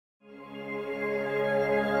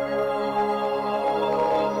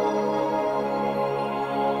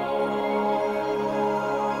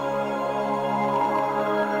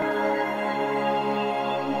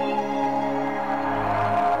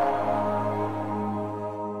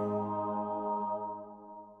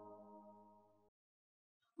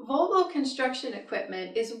Volvo Construction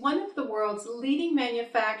Equipment is one of the world's leading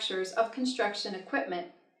manufacturers of construction equipment.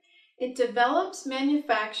 It develops,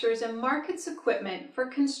 manufactures, and markets equipment for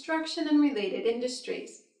construction and related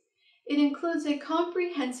industries. It includes a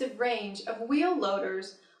comprehensive range of wheel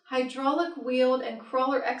loaders, hydraulic wheeled and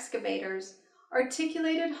crawler excavators,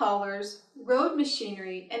 articulated haulers, road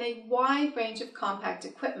machinery, and a wide range of compact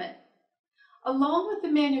equipment. Along with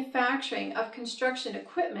the manufacturing of construction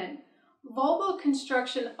equipment, Volvo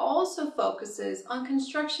Construction also focuses on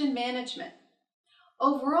construction management.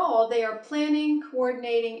 Overall, they are planning,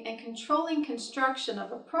 coordinating, and controlling construction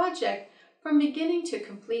of a project from beginning to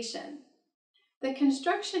completion. The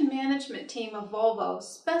construction management team of Volvo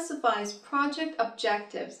specifies project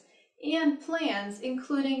objectives and plans,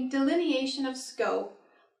 including delineation of scope,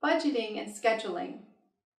 budgeting, and scheduling.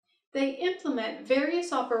 They implement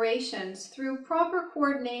various operations through proper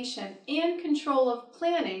coordination and control of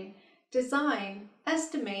planning, design,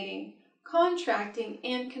 estimating, contracting,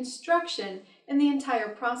 and construction in the entire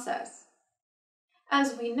process.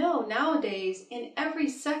 As we know nowadays, in every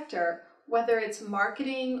sector, whether it's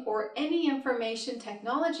marketing or any information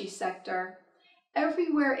technology sector,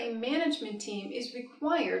 everywhere a management team is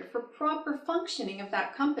required for proper functioning of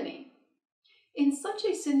that company. In such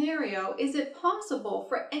a scenario, is it possible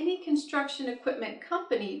for any construction equipment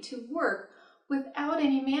company to work without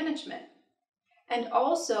any management? And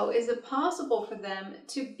also, is it possible for them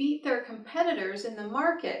to beat their competitors in the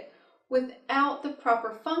market without the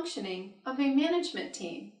proper functioning of a management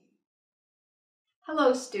team?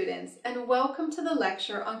 Hello students, and welcome to the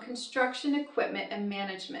lecture on construction equipment and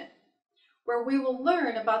management, where we will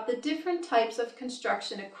learn about the different types of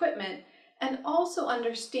construction equipment and also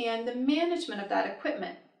understand the management of that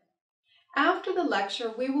equipment. After the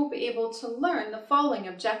lecture, we will be able to learn the following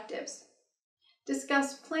objectives.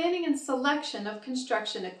 Discuss planning and selection of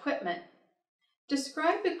construction equipment.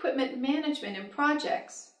 Describe equipment management in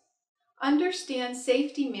projects. Understand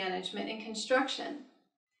safety management in construction.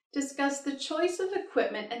 Discuss the choice of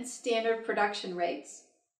equipment and standard production rates.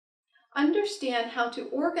 Understand how to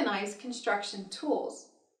organize construction tools.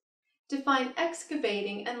 Define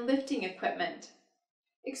excavating and lifting equipment.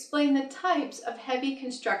 Explain the types of heavy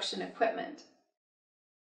construction equipment.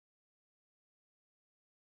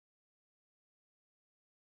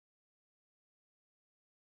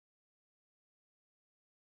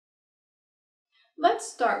 Let's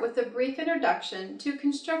start with a brief introduction to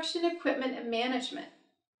construction equipment and management.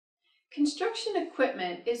 Construction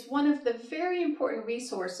equipment is one of the very important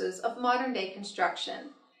resources of modern-day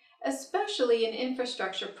construction, especially in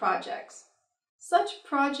infrastructure projects. Such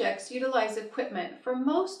projects utilize equipment for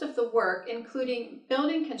most of the work, including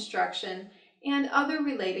building construction and other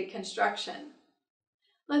related construction.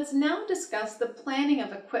 Let's now discuss the planning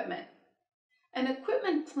of equipment. An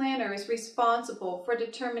equipment planner is responsible for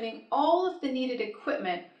determining all of the needed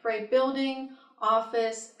equipment for a building,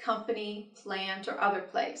 office, company, plant, or other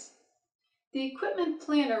place. The equipment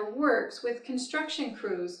planner works with construction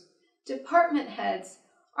crews, department heads,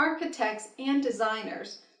 architects, and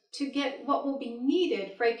designers to get what will be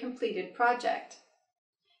needed for a completed project.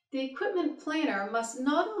 The equipment planner must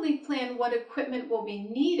not only plan what equipment will be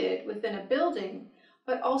needed within a building,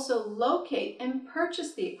 but also locate and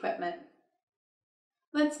purchase the equipment.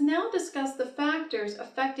 Let's now discuss the factors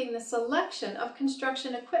affecting the selection of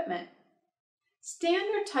construction equipment.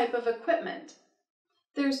 Standard type of equipment.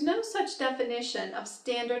 There's no such definition of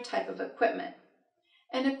standard type of equipment.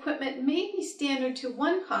 An equipment may be standard to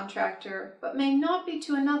one contractor, but may not be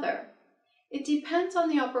to another. It depends on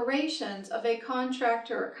the operations of a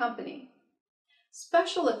contractor or company.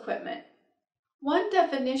 Special equipment. One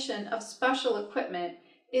definition of special equipment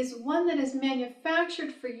is one that is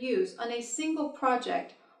manufactured for use on a single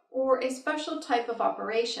project or a special type of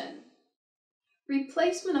operation.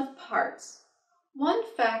 Replacement of parts. One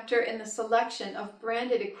factor in the selection of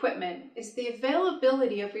branded equipment is the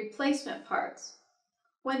availability of replacement parts.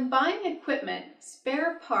 When buying equipment,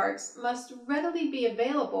 spare parts must readily be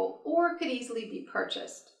available or could easily be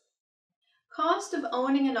purchased. Cost of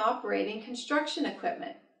owning and operating construction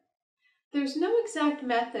equipment. There's no exact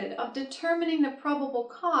method of determining the probable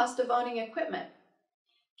cost of owning equipment.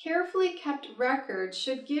 Carefully kept records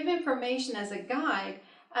should give information as a guide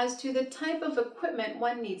as to the type of equipment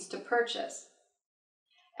one needs to purchase.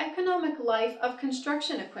 Economic life of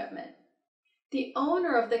construction equipment. The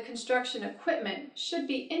owner of the construction equipment should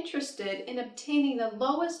be interested in obtaining the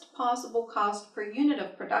lowest possible cost per unit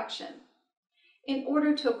of production. In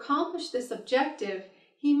order to accomplish this objective,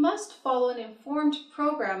 he must follow an informed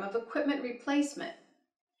program of equipment replacement.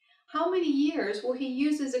 How many years will he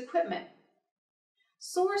use his equipment?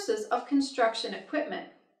 Sources of construction equipment.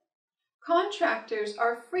 Contractors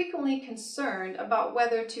are frequently concerned about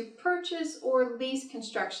whether to purchase or lease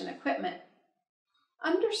construction equipment.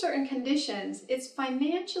 Under certain conditions, it's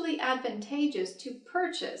financially advantageous to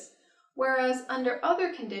purchase, whereas under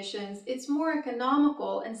other conditions, it's more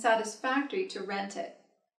economical and satisfactory to rent it.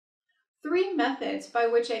 Three methods by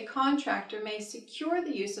which a contractor may secure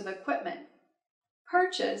the use of equipment: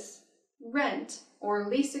 purchase, rent or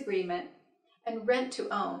lease agreement, and rent to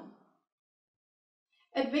own.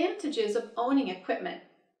 Advantages of owning equipment.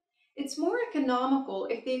 It's more economical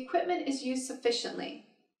if the equipment is used sufficiently.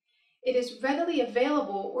 It is readily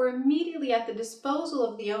available or immediately at the disposal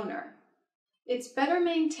of the owner. It's better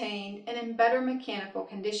maintained and in better mechanical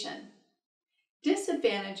condition.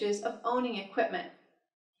 Disadvantages of owning equipment.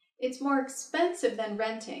 It's more expensive than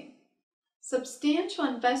renting. Substantial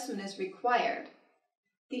investment is required.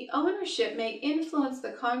 The ownership may influence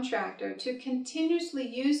the contractor to continuously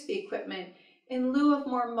use the equipment in lieu of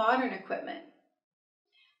more modern equipment.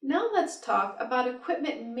 Now let's talk about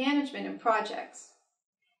equipment management in projects.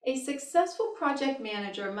 A successful project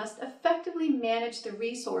manager must effectively manage the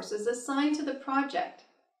resources assigned to the project.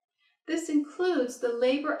 This includes the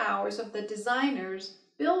labor hours of the designers,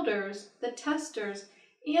 builders, the testers,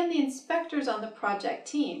 and the inspectors on the project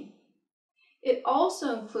team. It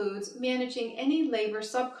also includes managing any labor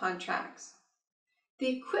subcontracts.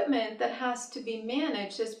 The equipment that has to be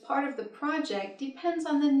managed as part of the project depends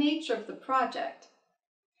on the nature of the project.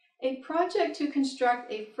 A project to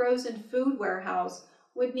construct a frozen food warehouse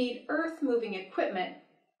would need earth-moving equipment,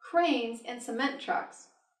 cranes, and cement trucks.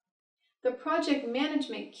 The project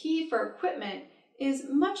management key for equipment is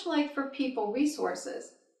much like for people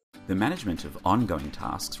resources. The management of ongoing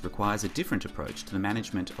tasks requires a different approach to the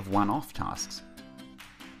management of one-off tasks.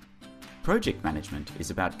 Project management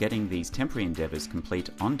is about getting these temporary endeavours complete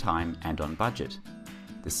on time and on budget.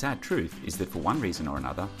 The sad truth is that for one reason or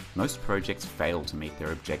another, most projects fail to meet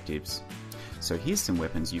their objectives. So here's some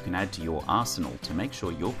weapons you can add to your arsenal to make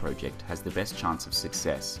sure your project has the best chance of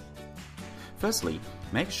success. Firstly,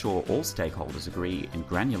 make sure all stakeholders agree in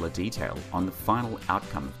granular detail on the final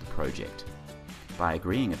outcome of the project. By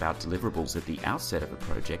agreeing about deliverables at the outset of a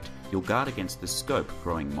project, you'll guard against the scope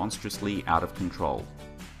growing monstrously out of control.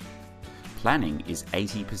 Planning is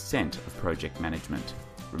 80% of project management.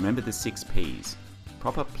 Remember the 6 Ps.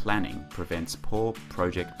 Proper planning prevents poor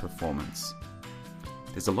project performance.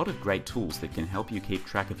 There's a lot of great tools that can help you keep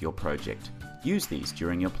track of your project. Use these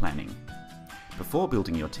during your planning. Before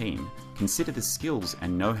building your team, consider the skills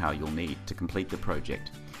and know-how you'll need to complete the project.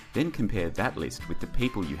 Then compare that list with the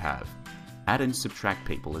people you have. Add and subtract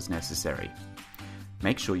people as necessary.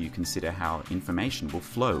 Make sure you consider how information will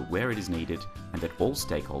flow where it is needed and that all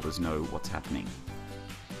stakeholders know what's happening.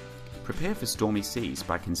 Prepare for stormy seas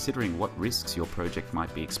by considering what risks your project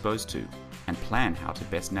might be exposed to and plan how to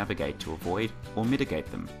best navigate to avoid or mitigate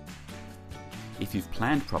them. If you've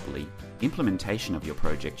planned properly, implementation of your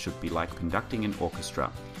project should be like conducting an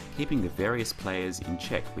orchestra, keeping the various players in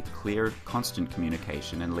check with clear, constant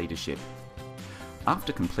communication and leadership.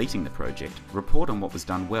 After completing the project, report on what was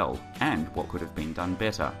done well and what could have been done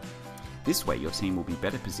better. This way your team will be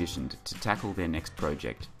better positioned to tackle their next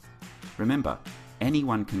project. Remember,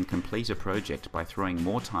 anyone can complete a project by throwing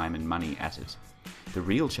more time and money at it. The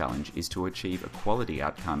real challenge is to achieve a quality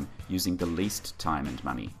outcome using the least time and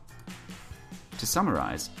money. To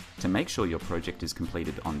summarize, to make sure your project is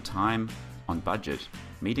completed on time, on budget,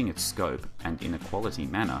 meeting its scope, and in a quality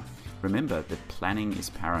manner, remember that planning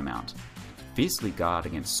is paramount. Fiercely guard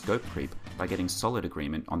against scope creep by getting solid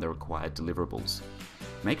agreement on the required deliverables.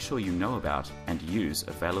 Make sure you know about and use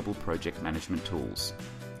available project management tools.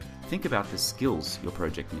 Think about the skills your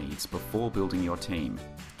project needs before building your team.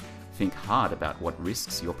 Think hard about what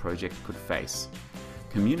risks your project could face.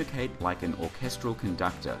 Communicate like an orchestral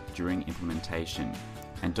conductor during implementation.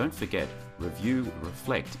 And don't forget, review,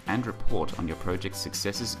 reflect, and report on your project's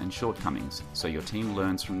successes and shortcomings so your team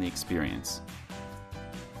learns from the experience.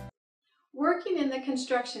 Working in the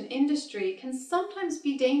construction industry can sometimes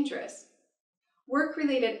be dangerous.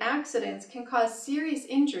 Work-related accidents can cause serious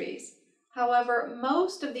injuries. However,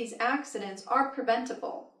 most of these accidents are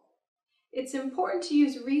preventable. It's important to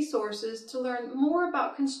use resources to learn more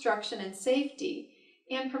about construction and safety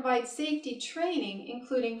and provide safety training,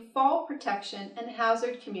 including fall protection and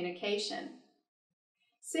hazard communication.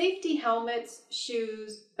 Safety helmets,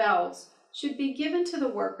 shoes, belts should be given to the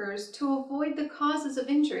workers to avoid the causes of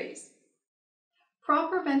injuries.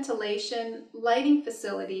 Proper ventilation, lighting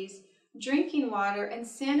facilities, drinking water, and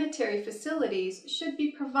sanitary facilities should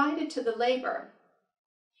be provided to the labor.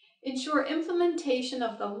 Ensure implementation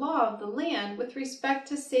of the law of the land with respect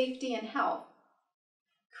to safety and health.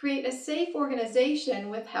 Create a safe organization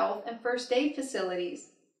with health and first aid facilities.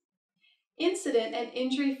 Incident and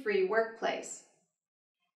injury-free workplace.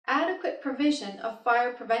 Adequate provision of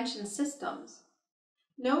fire prevention systems.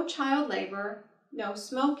 No child labor, no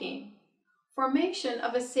smoking. Formation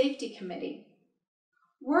of a safety committee.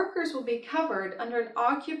 Workers will be covered under an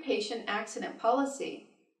occupation accident policy.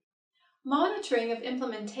 Monitoring of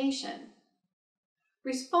implementation.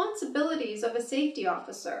 Responsibilities of a safety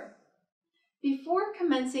officer. Before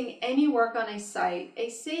commencing any work on a site,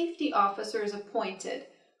 a safety officer is appointed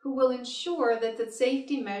who will ensure that the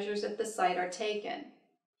safety measures at the site are taken.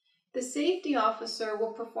 The safety officer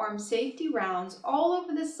will perform safety rounds all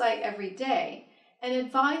over the site every day and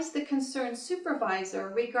advise the concerned supervisor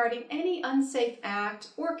regarding any unsafe act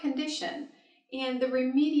or condition, and the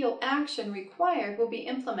remedial action required will be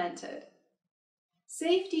implemented.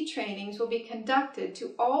 Safety trainings will be conducted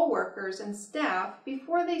to all workers and staff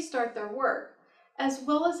before they start their work, as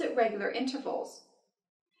well as at regular intervals.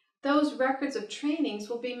 Those records of trainings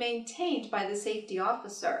will be maintained by the safety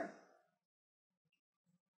officer.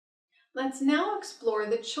 Let's now explore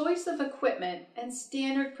the choice of equipment and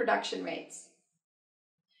standard production rates.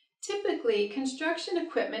 Typically, construction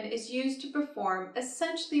equipment is used to perform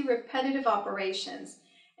essentially repetitive operations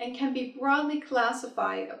and can be broadly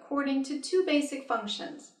classified according to two basic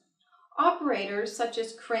functions. Operators such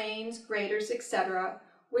as cranes, graders, etc.,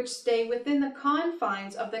 which stay within the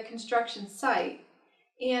confines of the construction site,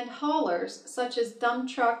 and haulers such as dump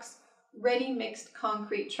trucks, ready-mixed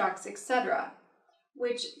concrete trucks, etc.,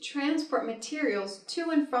 which transport materials to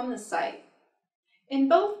and from the site. In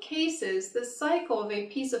both cases, the cycle of a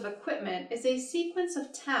piece of equipment is a sequence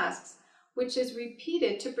of tasks which is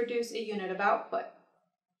repeated to produce a unit of output.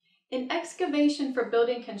 In excavation for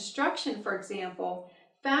building construction, for example,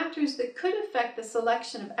 factors that could affect the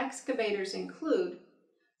selection of excavators include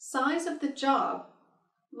size of the job.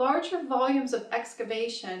 Larger volumes of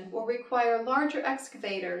excavation will require larger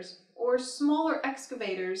excavators or smaller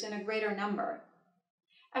excavators in a greater number.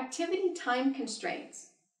 Activity time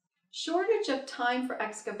constraints. Shortage of time for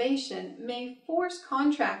excavation may force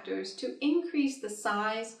contractors to increase the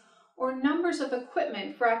size or numbers of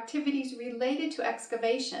equipment for activities related to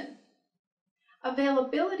excavation.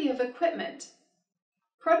 Availability of equipment.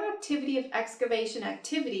 Productivity of excavation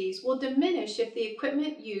activities will diminish if the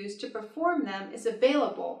equipment used to perform them is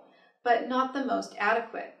available, but not the most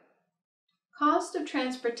adequate. Cost of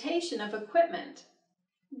transportation of equipment.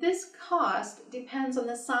 This cost depends on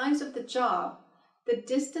the size of the job, the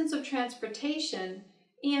distance of transportation,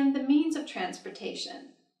 and the means of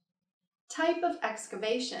transportation. Type of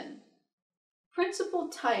excavation. Principal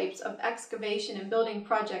types of excavation in building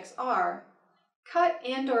projects are cut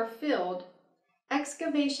and/or filled,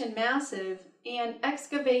 excavation massive, and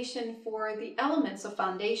excavation for the elements of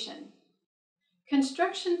foundation.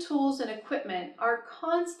 Construction tools and equipment are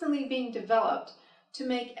constantly being developed to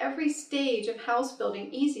make every stage of house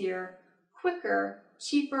building easier, quicker,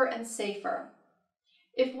 cheaper, and safer.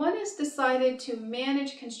 If one has decided to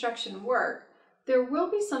manage construction work, there will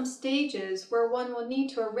be some stages where one will need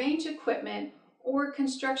to arrange equipment or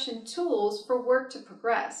construction tools for work to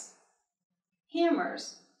progress.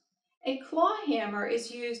 Hammers. A claw hammer is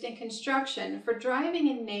used in construction for driving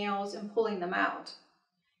in nails and pulling them out.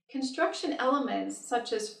 Construction elements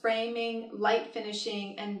such as framing, light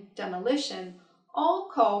finishing, and demolition all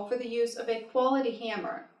call for the use of a quality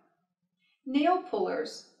hammer. Nail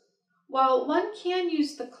pullers. While one can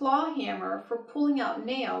use the claw hammer for pulling out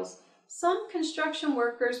nails, some construction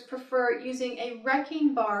workers prefer using a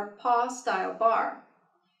wrecking bar paw-style bar.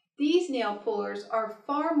 These nail pullers are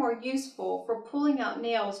far more useful for pulling out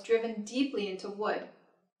nails driven deeply into wood.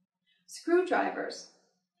 Screwdrivers.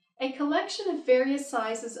 A collection of various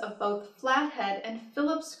sizes of both flathead and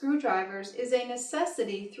Phillips screwdrivers is a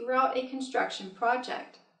necessity throughout a construction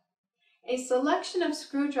project. A selection of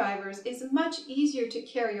screwdrivers is much easier to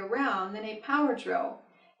carry around than a power drill,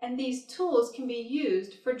 and these tools can be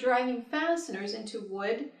used for driving fasteners into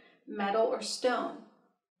wood, metal, or stone.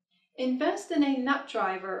 Invest in a nut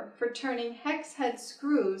driver for turning hex head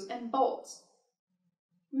screws and bolts.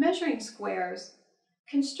 Measuring squares.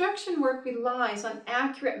 Construction work relies on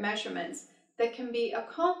accurate measurements that can be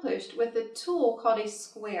accomplished with a tool called a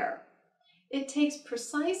square. It takes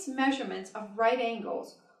precise measurements of right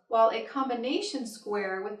angles, while a combination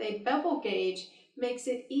square with a bevel gauge makes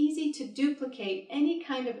it easy to duplicate any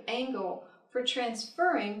kind of angle for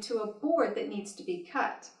transferring to a board that needs to be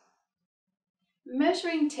cut.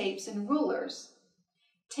 Measuring tapes and rulers.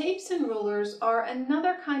 Tapes and rulers are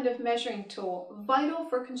another kind of measuring tool vital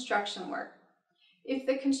for construction work. If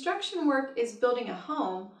the construction work is building a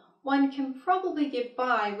home, one can probably get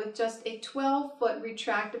by with just a 12-foot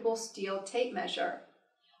retractable steel tape measure,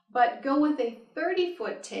 but go with a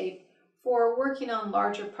 30-foot tape for working on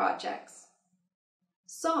larger projects.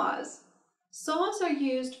 Saws. Saws are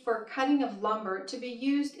used for cutting of lumber to be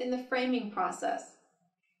used in the framing process.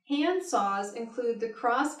 Hand saws include the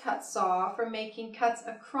cross-cut saw for making cuts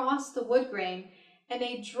across the wood grain and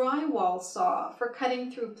a drywall saw for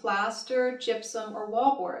cutting through plaster, gypsum, or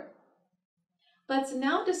wallboard. Let's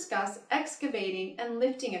now discuss excavating and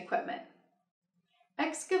lifting equipment.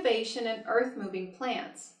 Excavation and earth-moving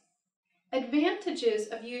plants. Advantages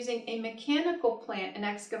of using a mechanical plant in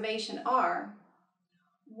excavation are: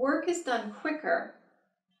 work is done quicker,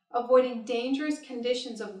 avoiding dangerous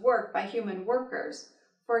conditions of work by human workers,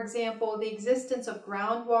 for example, the existence of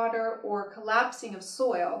groundwater or collapsing of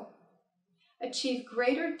soil, achieve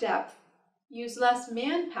greater depth, use less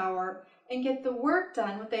manpower, and get the work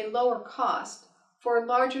done with a lower cost for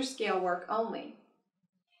larger scale work only.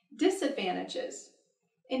 Disadvantages: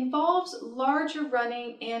 involves larger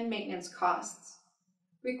running and maintenance costs,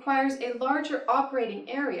 requires a larger operating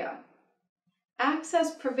area,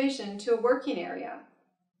 access provision to a working area,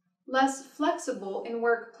 less flexible in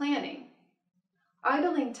work planning,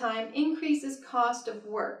 idling time increases cost of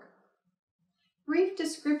work. Brief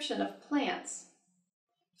description of plants.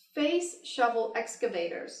 Face shovel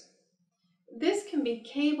excavators. This can be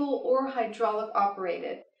cable or hydraulic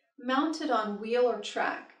operated, mounted on wheel or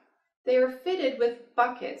track. They are fitted with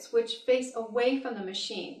buckets which face away from the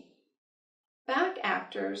machine. Back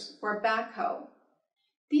actors or backhoe.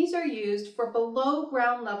 These are used for below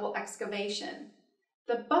ground level excavation.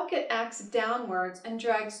 The bucket acts downwards and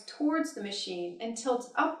drags towards the machine and tilts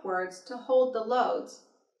upwards to hold the loads.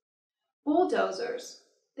 Bulldozers.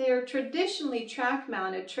 They are traditionally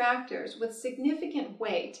track-mounted tractors with significant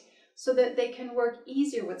weight so that they can work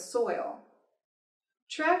easier with soil.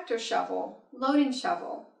 Tractor shovel, loading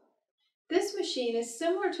shovel. This machine is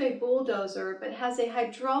similar to a bulldozer but has a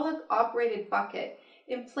hydraulic-operated bucket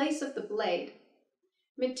in place of the blade.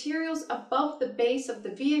 Materials above the base of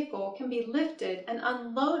the vehicle can be lifted and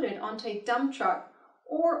unloaded onto a dump truck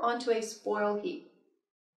or onto a spoil heap.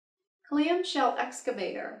 Clamshell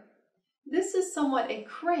excavator. This is somewhat a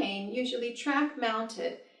crane, usually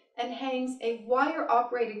track-mounted, and hangs a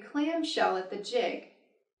wire-operated clamshell at the jig.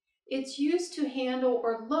 It's used to handle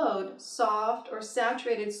or load soft or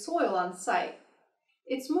saturated soil on site.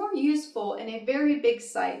 It's more useful in a very big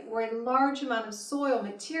site where a large amount of soil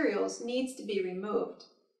materials needs to be removed.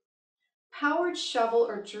 Powered shovel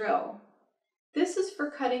or drill. This is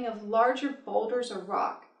for cutting of larger boulders or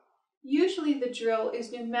rock. Usually the drill is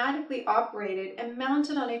pneumatically operated and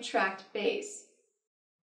mounted on a tracked base.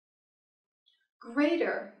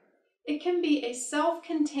 Grader. It can be a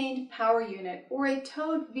self-contained power unit or a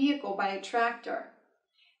towed vehicle by a tractor.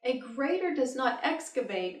 A grader does not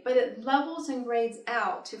excavate, but it levels and grades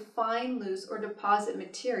out to find, loose, or deposit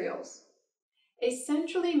materials. A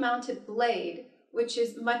centrally mounted blade, which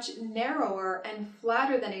is much narrower and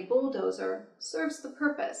flatter than a bulldozer, serves the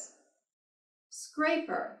purpose.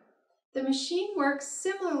 Scraper. The machine works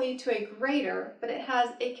similarly to a grader, but it has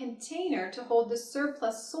a container to hold the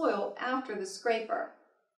surplus soil after the scraper.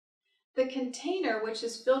 The container, which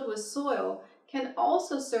is filled with soil, can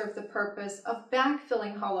also serve the purpose of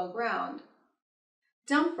backfilling hollow ground.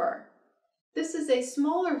 Dumper. This is a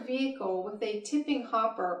smaller vehicle with a tipping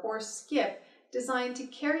hopper or skip designed to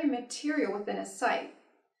carry material within a site.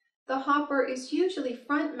 The hopper is usually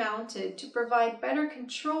front-mounted to provide better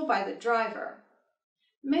control by the driver.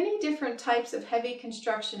 Many different types of heavy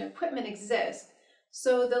construction equipment exist,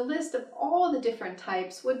 so the list of all the different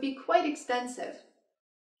types would be quite extensive.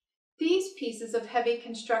 These pieces of heavy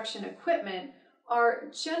construction equipment are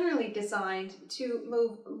generally designed to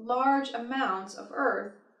move large amounts of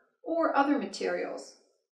earth or other materials.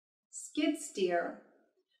 Skid steer.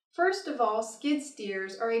 First of all, skid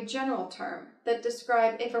steers are a general term that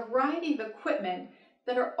describe a variety of equipment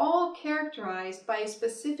that are all characterized by a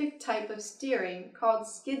specific type of steering called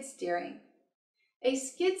skid steering. A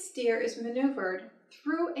skid steer is maneuvered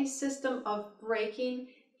through a system of braking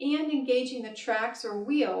and engaging the tracks or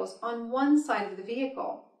wheels on one side of the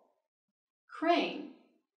vehicle. Crane.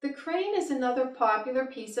 The crane is another popular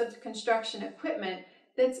piece of construction equipment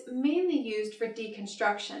that's mainly used for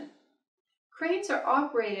deconstruction. Cranes are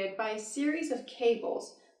operated by a series of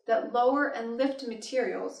cables that lower and lift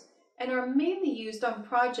materials and are mainly used on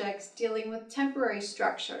projects dealing with temporary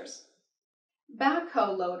structures.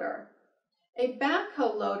 Backhoe loader. A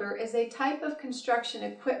backhoe loader is a type of construction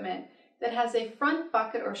equipment that has a front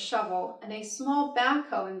bucket or shovel and a small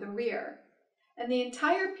backhoe in the rear, and the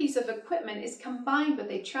entire piece of equipment is combined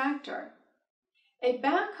with a tractor. A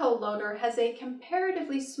backhoe loader has a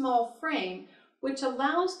comparatively small frame which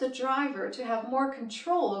allows the driver to have more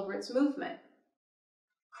control over its movement.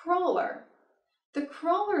 Crawler. The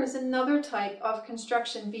crawler is another type of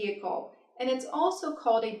construction vehicle, and it's also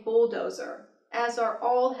called a bulldozer, as are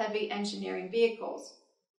all heavy engineering vehicles.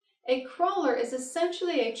 A crawler is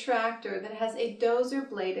essentially a tractor that has a dozer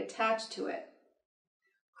blade attached to it.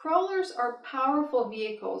 Crawlers are powerful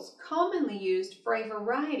vehicles commonly used for a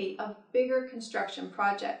variety of bigger construction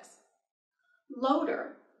projects.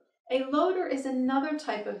 Loader. A loader is another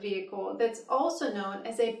type of vehicle that's also known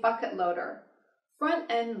as a bucket loader,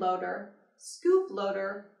 front-end loader, scoop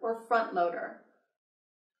loader, or front loader.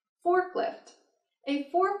 Forklift. A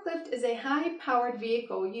forklift is a high-powered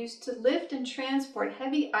vehicle used to lift and transport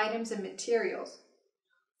heavy items and materials.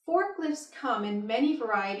 Forklifts come in many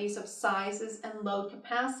varieties of sizes and load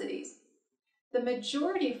capacities. The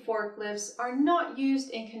majority of forklifts are not used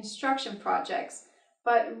in construction projects,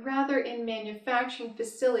 but rather in manufacturing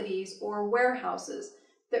facilities or warehouses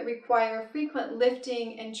that require frequent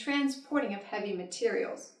lifting and transporting of heavy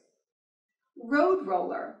materials. Road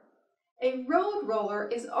roller. A road roller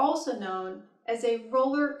is also known as a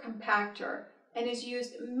roller compactor and is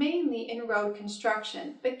used mainly in road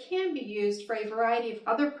construction, but can be used for a variety of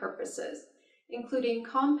other purposes, including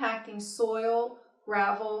compacting soil,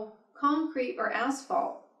 gravel, concrete, or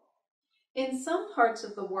asphalt. In some parts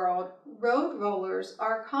of the world, road rollers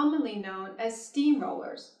are commonly known as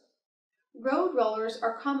steamrollers. Road rollers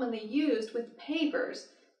are commonly used with pavers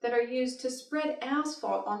that are used to spread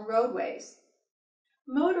asphalt on roadways.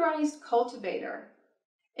 Motorized cultivator.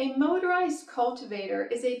 A motorized cultivator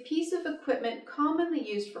is a piece of equipment commonly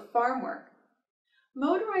used for farm work.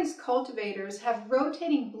 Motorized cultivators have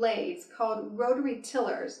rotating blades called rotary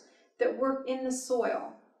tillers that work in the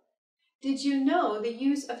soil. Did you know the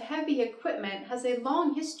use of heavy equipment has a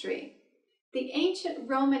long history? The ancient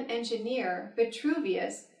Roman engineer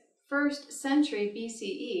Vitruvius, 1st century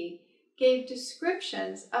BCE, gave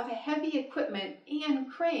descriptions of heavy equipment and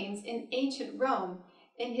cranes in ancient Rome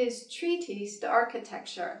in his Treatise de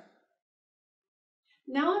Architecture.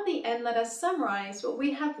 Now at the end, let us summarize what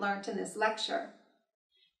we have learned in this lecture.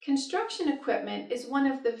 Construction equipment is one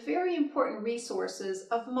of the very important resources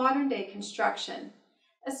of modern-day construction,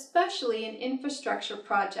 especially in infrastructure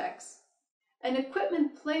projects. An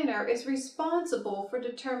equipment planner is responsible for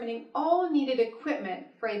determining all needed equipment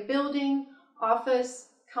for a building, office,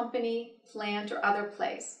 company, plant, or other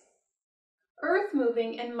place.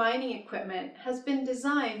 Earth-moving and mining equipment has been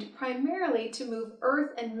designed primarily to move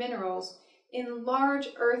earth and minerals in large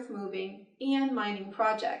earth-moving and mining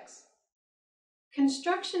projects.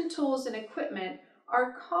 Construction tools and equipment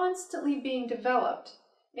are constantly being developed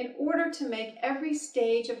in order to make every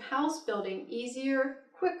stage of house building easier,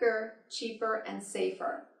 quicker, cheaper, and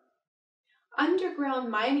safer.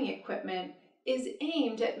 Underground mining equipment is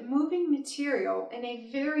aimed at moving material in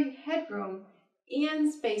a very headroom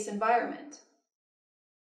and space environment.